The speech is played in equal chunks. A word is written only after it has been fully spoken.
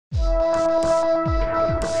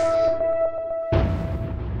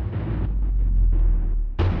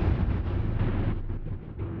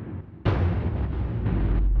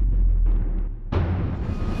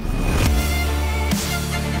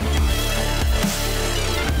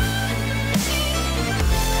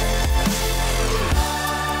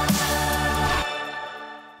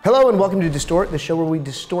Hello and welcome to Distort, the show where we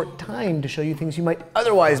distort time to show you things you might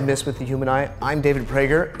otherwise miss with the human eye. I'm David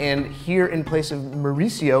Prager, and here in place of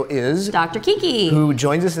Mauricio is Dr. Kiki, who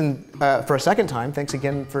joins us for a second time. Thanks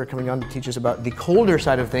again for coming on to teach us about the colder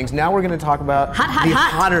side of things. Now we're going to talk about the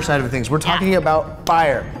hotter side of things. We're talking about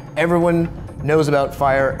fire. Everyone knows about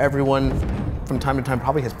fire. Everyone from time to time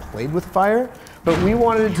probably has played with fire, but we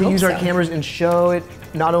wanted to use our cameras and show it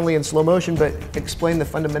not only in slow motion, but explain the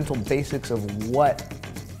fundamental basics of what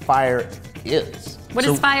fire is. What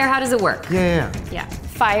is fire? How does it work? Yeah.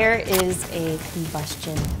 Fire is a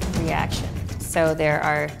combustion reaction. So there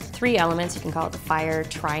are three elements, you can call it the fire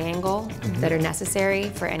triangle, that are necessary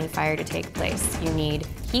for any fire to take place. You need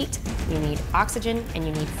heat, you need oxygen, and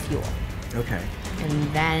you need fuel. Okay.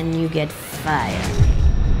 And then you get fire.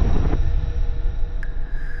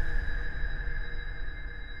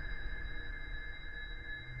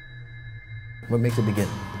 What makes it begin?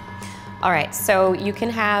 All right, so you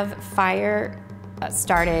can have fire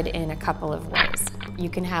started in a couple of ways.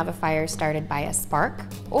 You can have a fire started by a spark,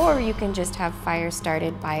 or you can just have fire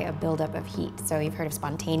started by a buildup of heat. So you've heard of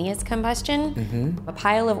spontaneous combustion. A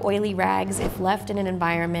pile of oily rags, if left in an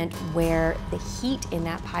environment where the heat in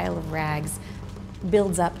that pile of rags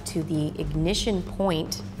builds up to the ignition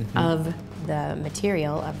point of the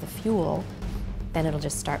material, of the fuel, then it'll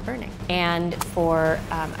just start burning. And for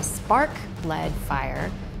a spark-led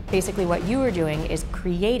fire, basically what you are doing is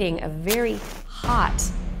creating a very hot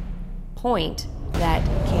point that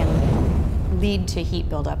can lead to heat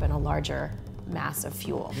buildup in a larger mass of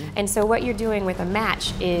fuel. And so what you're doing with a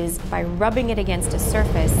match is by rubbing it against a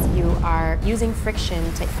surface, you are using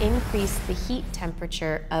friction to increase the heat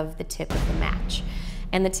temperature of the tip of the match.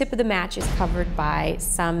 And the tip of the match is covered by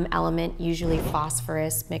some element, usually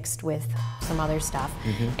phosphorus mixed with some other stuff.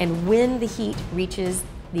 And when the heat reaches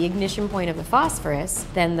the ignition point of the phosphorus,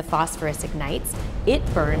 then the phosphorus ignites, it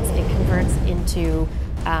burns, it converts into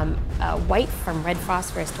white, from red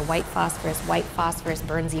phosphorus to white phosphorus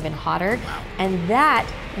burns even hotter, and that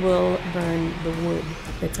will burn the wood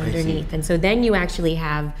that's underneath. And so then you actually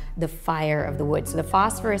have the fire of the wood. So the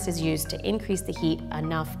phosphorus is used to increase the heat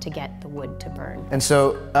enough to get the wood to burn. And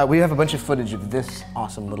so we have a bunch of footage of this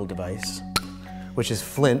awesome little device, which is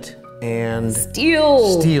flint and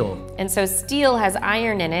steel. And so steel has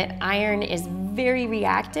iron in it. Iron is very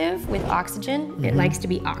reactive with oxygen. It likes to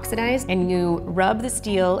be oxidized. And you rub the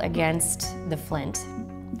steel against the flint.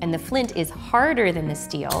 And the flint is harder than the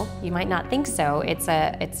steel. You might not think so. It's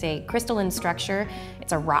a crystalline structure.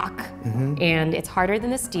 It's a rock. And it's harder than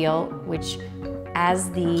the steel, which as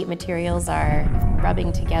the materials are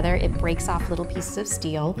rubbing together, it breaks off little pieces of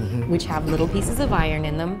steel, which have little pieces of iron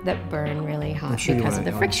in them that burn really hot because of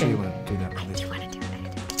the friction. I'm sure you want to do that. I do want to do that.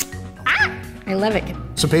 I love it.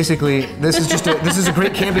 So basically, this is a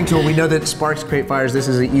great camping tool. We know that sparks create fires. This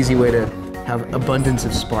is an easy way to have abundance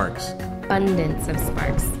of sparks. Abundance of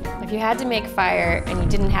sparks. If you had to make fire and you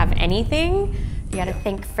didn't have anything, you got to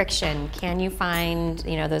think friction. Can you find,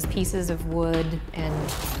 those pieces of wood and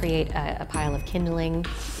create a pile of kindling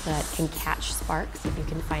that can catch sparks? If you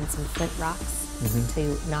can find some flint rocks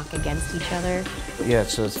to knock against each other. Yeah,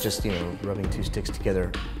 so it's just, rubbing two sticks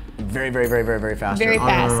together very, very, very, very, very fast. Very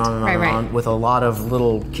fast, right. With a lot of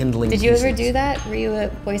little kindling pieces. Did you ever do that? Were you a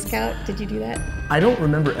Boy Scout? Did you do that? I don't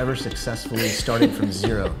remember ever successfully starting from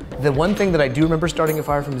zero. The one thing that I do remember starting a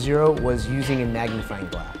fire from zero was using a magnifying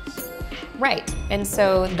glass. Right, and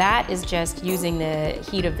so that is just using the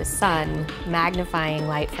heat of the sun, magnifying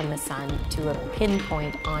light from the sun to a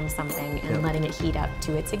pinpoint on something and letting it heat up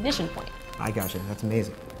to its ignition point. I gotcha, that's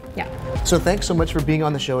amazing. Yeah. So thanks so much for being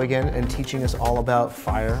on the show again and teaching us all about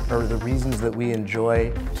fire, or the reasons that we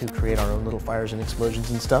enjoy to create our own little fires and explosions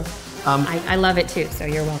and stuff. I love it too, so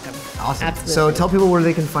you're welcome. Awesome. Absolutely. So tell people where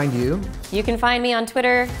they can find you. You can find me on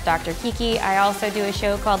Twitter, Dr. Kiki. I also do a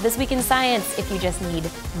show called This Week in Science. If you just need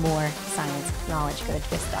more science knowledge, go to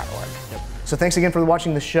twist.org. So thanks again for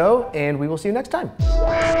watching the show, and we will see you next time.